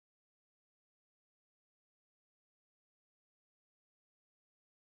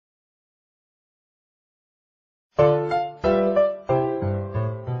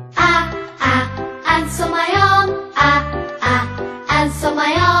Ah, ah, ants on my arm. Ah, ah, ants on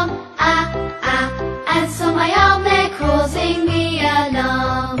my arm. Ah, ah, ants on my arm. They're causing me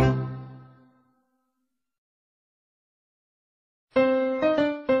alarm.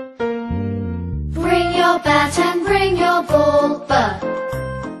 Bring your bat and bring your ball.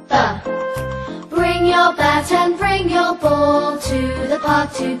 Bring your bat and bring your ball to the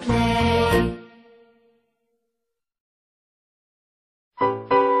park to play.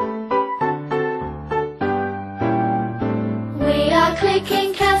 We are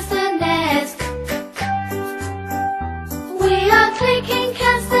clicking castanets. We are clicking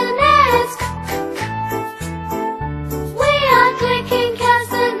castanets. We are clicking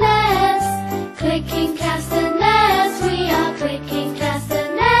castanets. Clicking castanets. We are clicking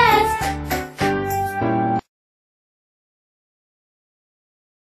castanets.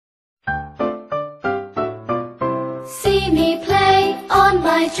 See me play on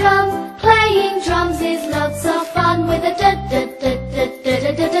my drum. Playing drums is lots of fun with a da da da da da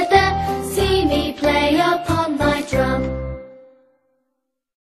da da da. See me play upon my drum.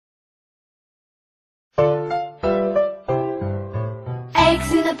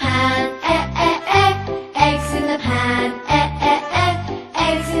 Eggs in the pan, eh eh eh. Eggs in the pan, eh eh eh.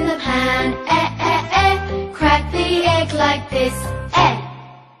 Eggs in the pan, eh eh eh. Crack the egg like this, eh.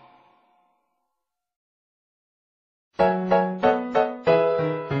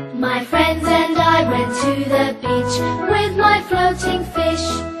 My friends and I went to the beach with my floating fish.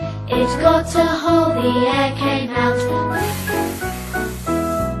 It got a hole, the air came out.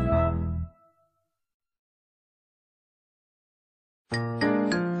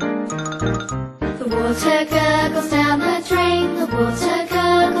 The water gurgles down the drain. The water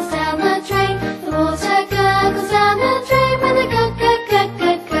gurgles down the drain. The water gurgles down the drain with a gurg gurg gurg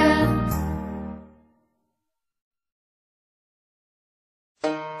gurg gurg.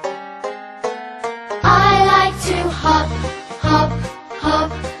 I like to hop, hop,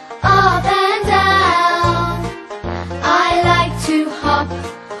 hop, up and down. I like to hop,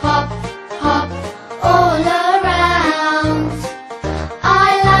 hop, hop, all around.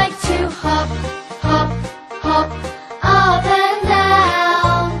 I like to hop, hop, hop, up and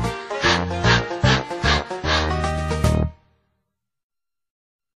down.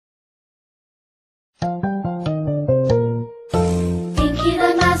 Inky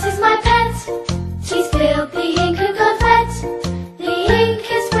the mouse is my pet. She spilled the ink and got wet. The ink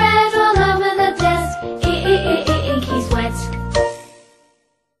is spread all over the desk. Inky's wet.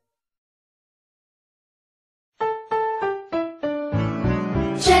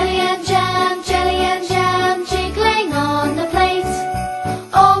 Jelly and jam, jiggling on the plate.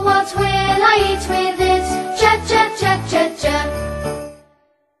 Oh, what will I eat with it? Jab, jab, jab, jab, jab.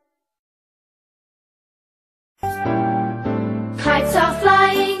 Kites are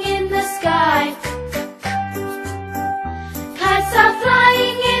flying in the sky. Kites are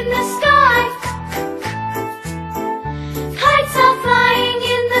flying in the sky. Kites are flying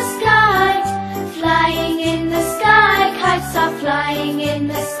in the sky. Flying in the sky. Kites are flying in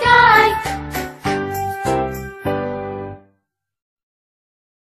the sky.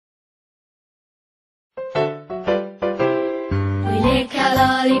 We lick our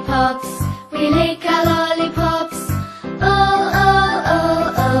lollipops. We lick our lollipops. Oh, oh,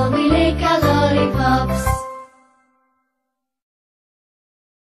 oh, oh, we lick our lollipops.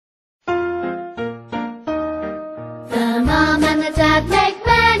 The mom and the dad make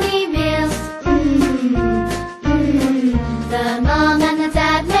many meals. The mom and the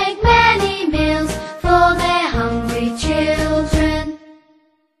dad make many meals for their hungry children.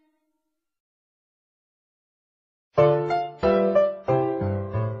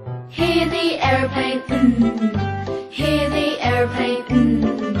 Hear the airplane, hear the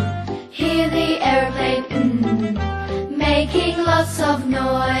airplane, hear the airplane, making lots of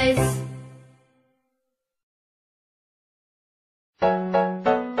noise.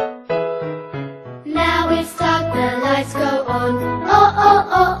 Now it's dark, the lights go on. Oh, oh,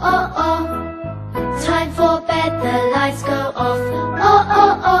 oh, oh, oh. Time for bed, the lights go off. Oh,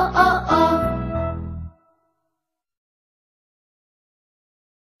 oh, oh, oh, oh.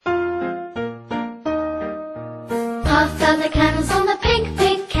 Puff out the candles on the pink,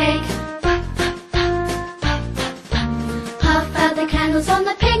 pink cake. Puff, puff, puff, puff, puff, puff. Puff out the candles on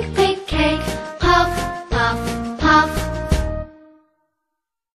the pink, pink cake. Puff, puff, puff.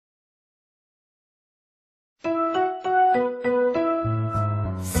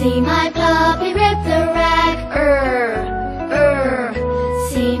 See my puppy rip the rag,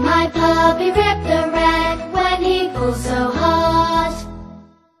 See my puppy rip the rag when he pulls so hard.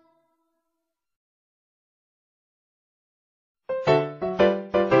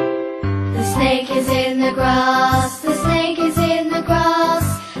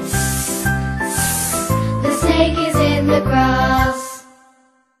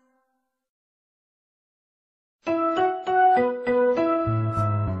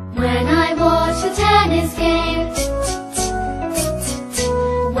 tennis game.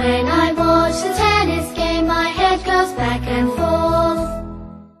 When I watch the tennis game, my head goes back and forth.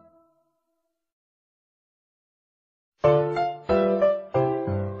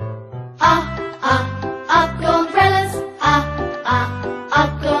 Up go umbrellas. Up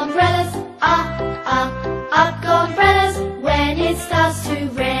go umbrellas. Up go umbrellas. When it starts to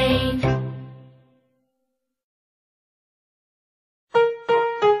rain.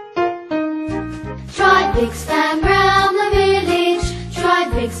 Try big span round the village. Try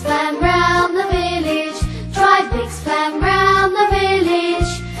big span round the village. Try big span round the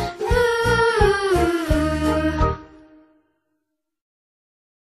village. Ooh.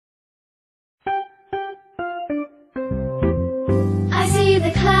 I see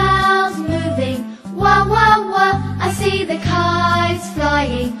the clouds moving. Wah wah wah. I see the kites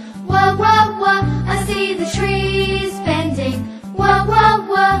flying. Wah wah wah. I see the trees bending. Wah wah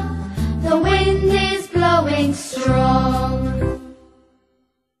wah. The wind is blowing strong.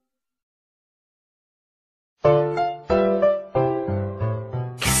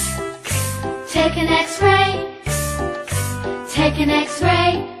 Take an X-ray. Take an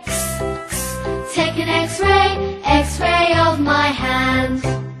X-ray. Take an X-ray. X-ray of my hand.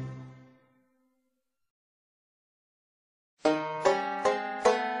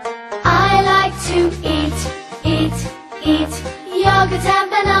 I like to eat yogurt and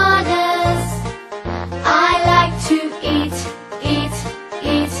bananas. I like to eat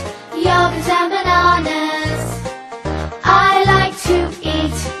yogurt and bananas. I like to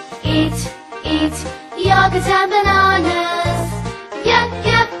eat yogurt and bananas. Yeah,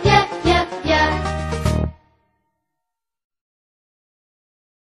 yeah, yeah, yeah, yeah.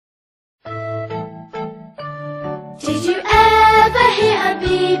 Did you ever hear a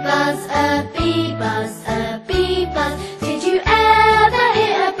bee buzz, a bee buzz, a bee buzz?